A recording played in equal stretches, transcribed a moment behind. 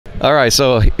All right,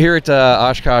 so here at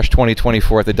Oshkosh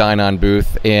 2024 at the Dynon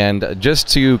booth, and just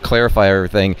to clarify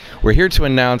everything, we're here to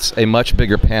announce a much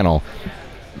bigger panel.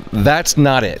 That's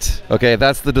not it, okay?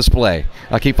 That's the display.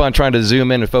 I keep on trying to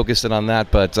zoom in and focus in on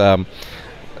that, but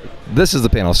this is the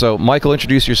panel. So, Michael,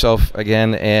 introduce yourself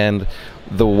again and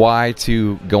the why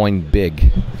to going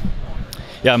big.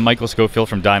 Yeah, I'm Michael Schofield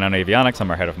from Dynon Avionics.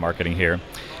 I'm our head of marketing here.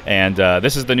 And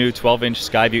this is the new 12-inch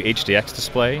Skyview HDX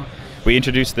display. We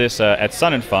introduced this at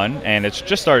Sun and Fun, and it's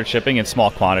just started shipping in small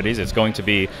quantities. It's going to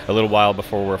be a little while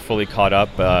before we're fully caught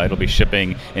up. It'll be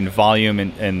shipping in volume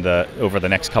over the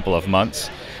next couple of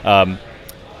months.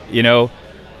 You know,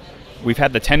 we've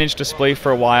had the 10-inch display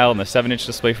for a while and the 7-inch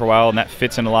display for a while, and that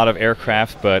fits in a lot of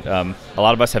aircraft, but a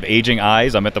lot of us have aging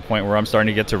eyes. I'm at the point where I'm starting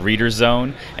to get to reader's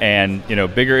zone, and you know,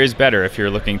 bigger is better if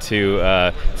you're looking to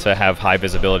have high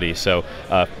visibility. So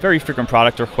very frequent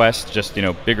product requests, just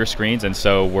bigger screens, and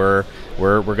so we're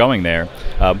going there.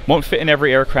 Won't fit in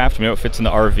every aircraft. We know it fits in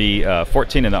the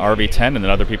RV-14 and the RV-10, and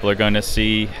then other people are going to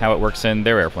see how it works in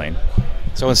their airplane.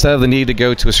 So instead of the need to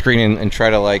go to a screen and try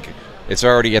to it's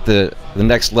already at the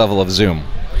next level of zoom.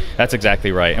 That's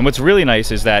exactly right. And what's really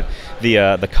nice is that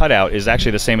the cutout is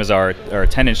actually the same as our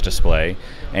 10-inch display,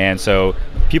 and so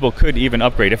people could even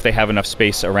upgrade if they have enough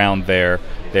space around their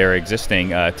existing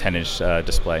 10-inch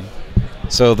display.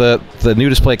 So the new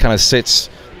display kind of sits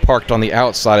parked on the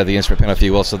outside of the instrument panel, if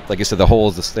you will. So like you said, the hole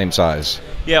is the same size.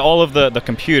 Yeah, all of the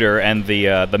computer and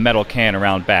the metal can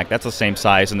around back, that's the same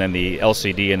size, and then the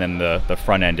LCD and then the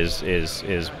front end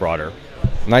is broader.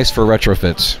 Nice for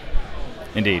retrofits.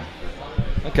 Indeed.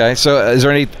 Okay, so is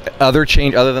there any other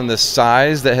change other than the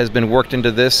size that has been worked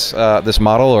into this this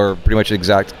model, or pretty much an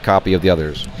exact copy of the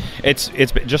others? It's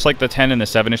just like the 10 and the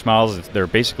 7-inch models. They're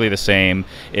basically the same.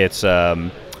 It's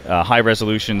high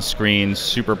resolution screens,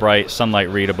 super bright, sunlight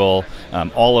readable.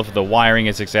 All of the wiring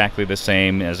is exactly the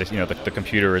same, as the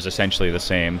computer is essentially the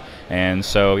same, and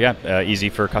so yeah, easy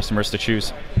for customers to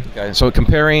choose. Okay, so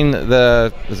comparing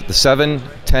the 7,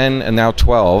 10, and now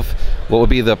 12, what would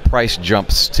be the price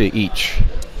jumps to each?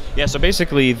 Yeah, so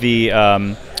basically the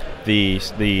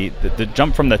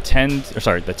jump from the 10 to the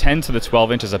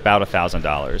 12-inch is about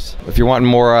 $1,000. If you're wanting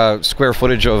more square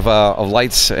footage of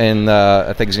lights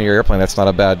and things in your airplane, that's not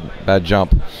a bad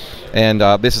jump. And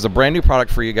this is a brand new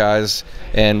product for you guys,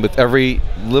 and with every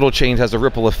little change has a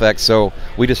ripple effect. So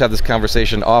we just have this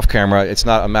conversation off camera. It's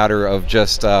not a matter of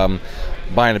just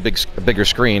buying a bigger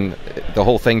screen. The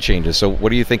whole thing changes. So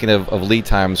what are you thinking of lead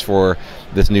times for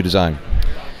this new design?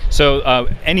 So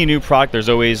any new product, there's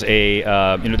always a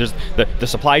there's the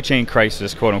supply chain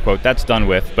crisis, quote unquote, that's done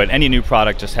with. But any new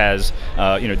product just has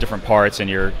different parts, and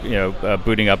you're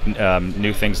booting up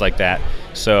new things like that.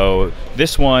 So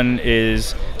this one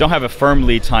don't have a firm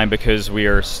lead time because we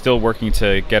are still working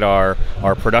to get our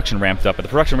production ramped up. But the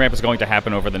production ramp is going to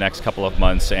happen over the next couple of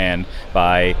months, and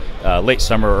by late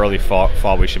summer or early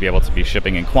fall we should be able to be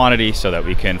shipping in quantity so that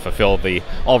we can fulfill the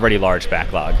already large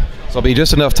backlog. So it'll be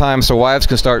just enough time so wives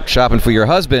can start shopping for your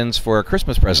husbands for a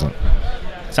Christmas present.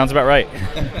 Sounds about right.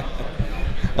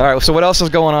 All right, so what else is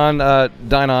going on,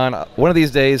 Dynon? One of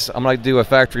these days, I'm going to do a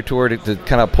factory tour to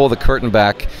kind of pull the curtain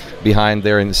back behind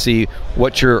there and see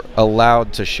what you're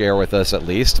allowed to share with us, at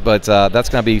least. But that's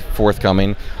going to be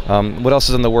forthcoming. What else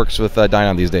is in the works with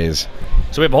Dynon these days?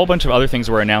 So we have a whole bunch of other things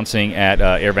we're announcing at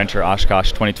AirVenture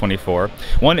Oshkosh 2024.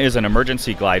 One is an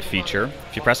emergency glide feature.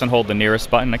 If you press and hold the nearest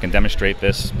button, I can demonstrate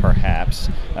this perhaps.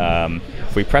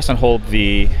 If we press and hold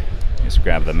let's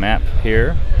grab the map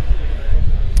here.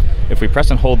 If we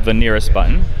press and hold the nearest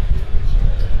button,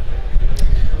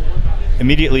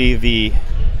 immediately the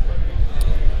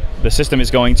system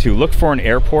is going to look for an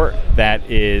airport that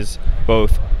is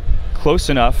both close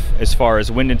enough as far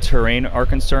as wind and terrain are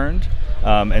concerned,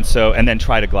 and then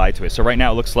try to glide to it. So right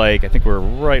now it looks like, I think we're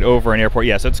right over an airport.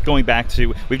 Yeah, so it's going back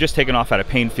to, we've just taken off at a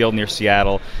Payne Field near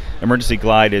Seattle. Emergency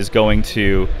glide is going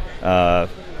to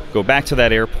go back to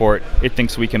that airport. It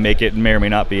thinks we can make it, may or may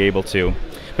not be able to.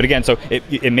 But again, so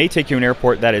it may take you an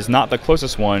airport that is not the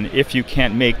closest one if you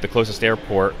can't make the closest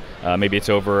airport. Maybe it's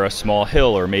over a small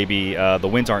hill, or maybe the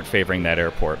winds aren't favoring that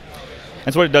airport.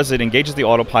 And so what it does is it engages the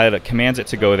autopilot, it commands it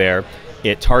to go there.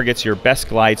 It targets your best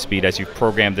glide speed as you've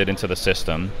programmed it into the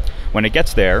system. When it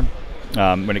gets there,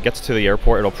 when it gets to the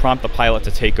airport, it'll prompt the pilot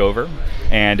to take over.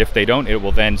 And if they don't, it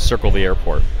will then circle the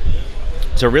airport.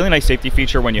 It's a really nice safety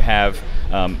feature when you have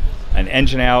an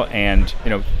engine out and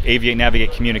aviate,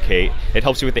 navigate, communicate. It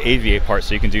helps you with the aviate part,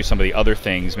 so you can do some of the other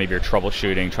things. Maybe you're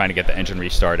troubleshooting, trying to get the engine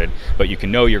restarted, but you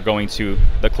can know you're going to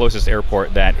the closest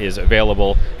airport that is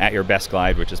available at your best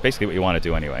glide, which is basically what you want to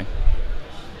do anyway.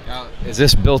 Is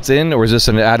this built in, or is this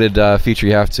an added feature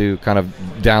you have to kind of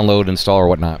download, install, or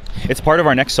whatnot? It's part of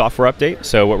our next software update.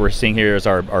 So what we're seeing here is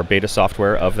our beta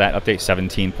software of that update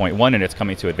 17.1, and it's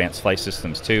coming to Advanced Flight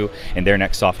Systems 2 in their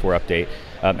next software update.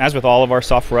 As with all of our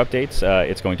software updates,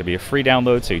 it's going to be a free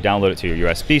download. So you download it to your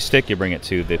USB stick, you bring it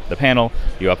to the panel,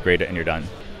 you upgrade it, and you're done.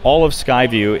 All of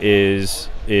Skyview is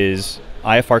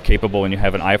IFR capable, and you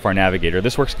have an IFR navigator.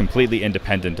 This works completely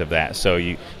independent of that. So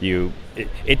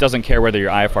it doesn't care whether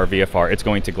you're IFR, VFR, it's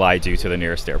going to glide you to the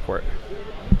nearest airport.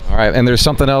 All right, and there's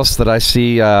something else that I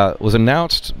see was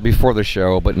announced before the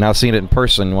show, but now seeing it in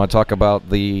person. You want to talk about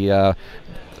the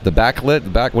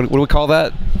backlit, what do we call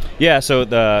that? Yeah, so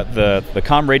the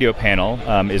comm radio panel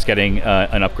is getting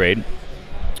an upgrade.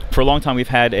 For a long time, we've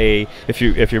had if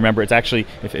you remember, it's actually,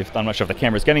 if I'm not sure if the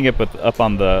camera's getting it, but up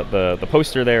on the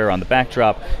poster there on the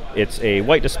backdrop, it's a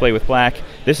white display with black.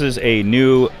 This is a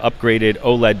new upgraded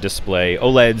OLED display.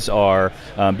 OLEDs are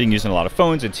being used in a lot of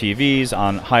phones and TVs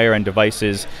on higher end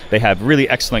devices. They have really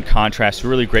excellent contrast,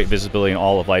 really great visibility in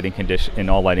all lighting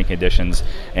conditions,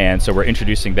 and so we're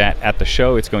introducing that at the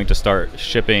show. It's going to start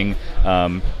shipping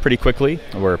pretty quickly.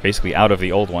 We're basically out of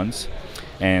the old ones.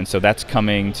 And so that's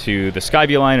coming to the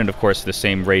Skyview line, and of course the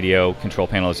same radio control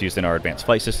panel is used in our Advanced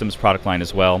Flight Systems product line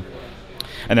as well.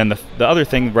 And then the other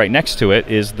thing right next to it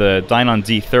is the Dynon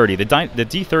D30. The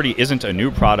D30 isn't a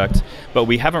new product, but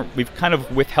we've kind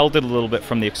of withheld it a little bit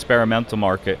from the experimental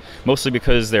market, mostly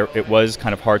because it was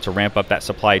kind of hard to ramp up that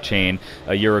supply chain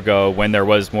a year ago when there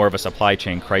was more of a supply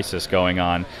chain crisis going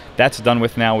on. That's done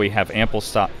with now. We have ample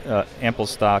stock.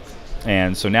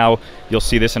 And so now you'll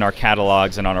see this in our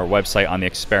catalogs and on our website on the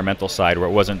experimental side, where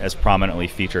it wasn't as prominently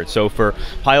featured. So for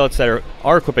pilots that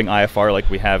are equipping IFR, like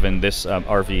we have in this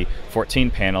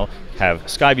RV14 panel, have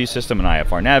Skyview system and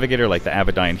IFR navigator like the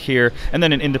Avidyne here, and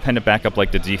then an independent backup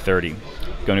like the D30.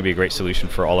 Going to be a great solution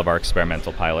for all of our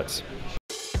experimental pilots.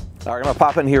 All right, I'm going to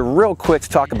pop in here real quick to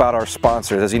talk about our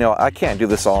sponsors. As you know, I can't do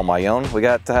this all on my own. We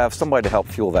got to have somebody to help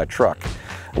fuel that truck.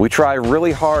 We try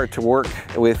really hard to work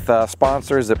with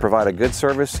sponsors that provide a good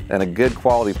service and a good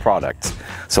quality product.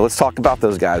 So let's talk about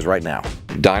those guys right now.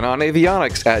 Dynon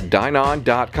Avionics at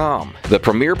Dynon.com, the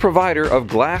premier provider of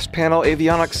glass panel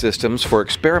avionics systems for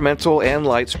experimental and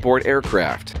light sport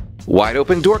aircraft. Wide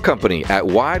Open Door Company at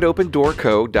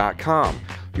WideOpenDoorCo.com,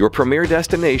 your premier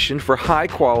destination for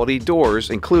high-quality doors,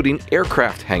 including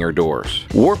aircraft hangar doors.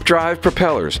 Warp Drive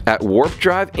Propellers at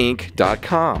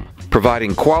WarpDriveInc.com,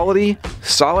 providing quality,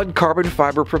 solid carbon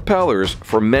fiber propellers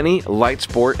for many light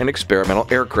sport and experimental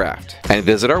aircraft. And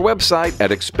visit our website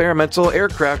at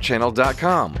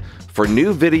experimentalaircraftchannel.com for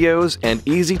new videos and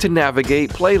easy-to-navigate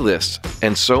playlists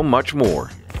and so much more.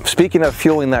 Speaking of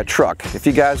fueling that truck, if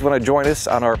you guys want to join us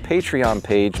on our Patreon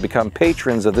page, become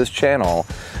patrons of this channel,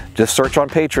 just search on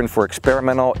Patreon for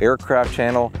Experimental Aircraft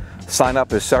Channel. Sign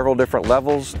up at several different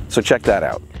levels, so check that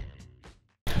out.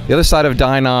 The other side of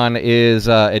Dynon is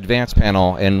Advanced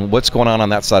Panel, and what's going on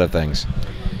that side of things?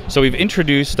 So we've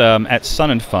introduced at Sun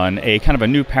and Fun a kind of a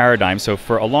new paradigm. So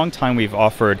for a long time we've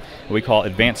offered what we call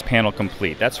Advanced Panel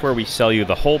Complete. That's where we sell you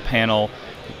the whole panel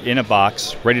in a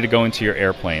box, ready to go into your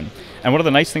airplane. And one of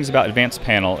the nice things about Advanced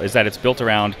Panel is that it's built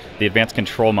around the Advanced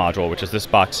Control Module, which is this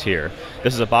box here.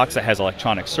 This is a box that has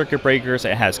electronic circuit breakers.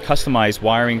 It has customized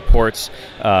wiring ports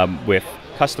with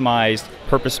customized,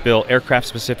 purpose-built,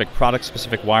 aircraft-specific,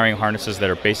 product-specific wiring harnesses that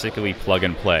are basically plug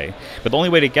and play. But the only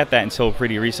way to get that until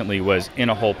pretty recently was in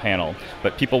a whole panel.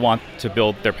 But people want to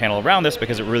build their panel around this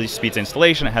because it really speeds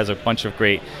installation. It has a bunch of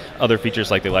great other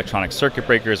features like the electronic circuit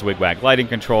breakers, wig-wag lighting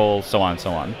control, so on and so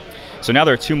on. So now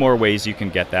there are two more ways you can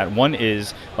get that. One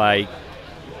is by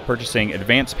purchasing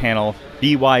Advanced Panel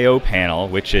BYO panel,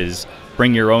 which is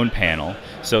bring your own panel.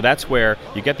 So that's where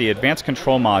you get the advanced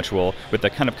control module with the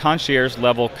kind of concierge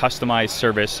level customized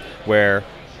service where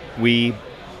we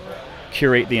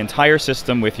curate the entire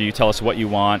system with you, tell us what you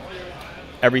want.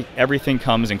 Everything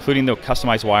comes, including the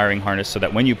customized wiring harness, so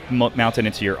that when you mount it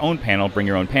into your own panel, bring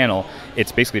your own panel,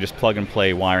 it's basically just plug and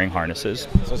play wiring harnesses.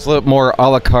 So it's a little more a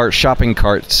la carte, shopping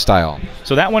cart style.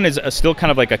 So that one is still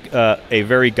kind of like a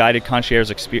very guided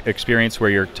concierge experience where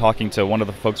you're talking to one of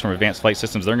the folks from Advanced Flight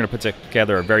Systems. They're going to put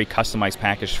together a very customized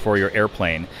package for your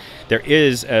airplane. There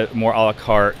is a more a la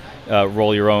carte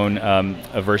roll your own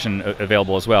version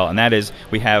available as well, and that is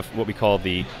we have what we call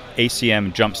the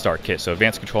ACM Jumpstart Kit, so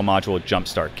Advanced Control Module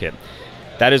Jumpstart Kit.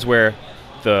 That is where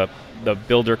the the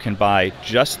builder can buy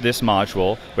just this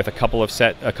module with a couple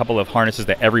of harnesses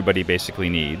that everybody basically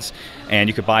needs, and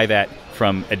you could buy that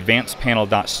from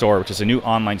advancedpanel.store, which is a new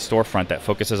online storefront that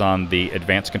focuses on the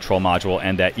advanced control module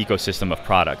and that ecosystem of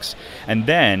products. And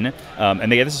then,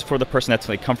 this is for the person that's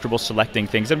like comfortable selecting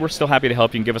things, and we're still happy to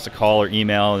help. You can give us a call or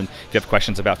email and if you have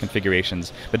questions about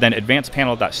configurations. But then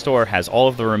advancedpanel.store has all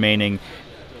of the remaining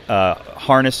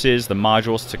harnesses, the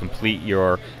modules to complete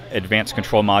your advanced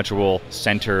control module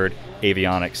centered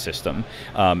avionics system.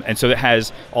 And so it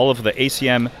has all of the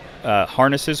ACM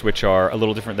harnesses, which are a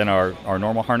little different than our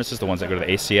normal harnesses, the ones that go to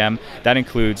the ACM. That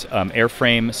includes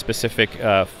airframe specific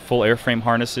full airframe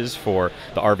harnesses for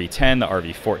the RV10, the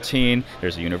RV14.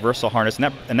 There's a universal harness,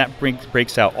 and that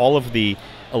breaks out all of the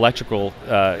electrical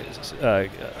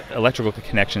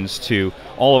connections to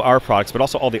all of our products, but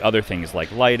also all the other things like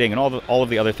lighting and all of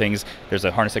the other things. There's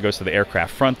a harness that goes to the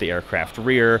aircraft front, the aircraft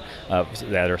rear,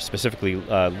 that are specifically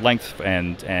length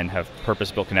and have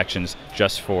purpose-built connections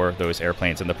just for those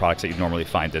airplanes and the products that you normally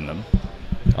find in them.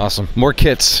 Awesome. More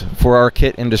kits for our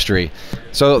kit industry.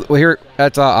 So we're here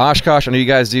at Oshkosh. I know you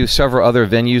guys do several other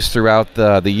venues throughout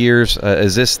the years.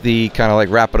 Is this the kind of like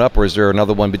wrap it up, or is there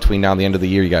another one between now and the end of the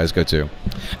year you guys go to?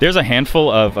 There's a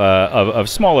handful of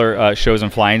smaller shows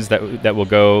and fly-ins that will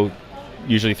go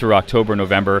usually through October,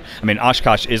 November. I mean,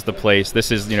 Oshkosh is the place.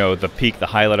 This is, the peak, the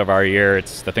highlight of our year.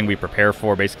 It's the thing we prepare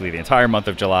for basically the entire month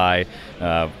of July.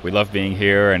 We love being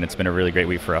here, and it's been a really great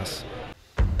week for us.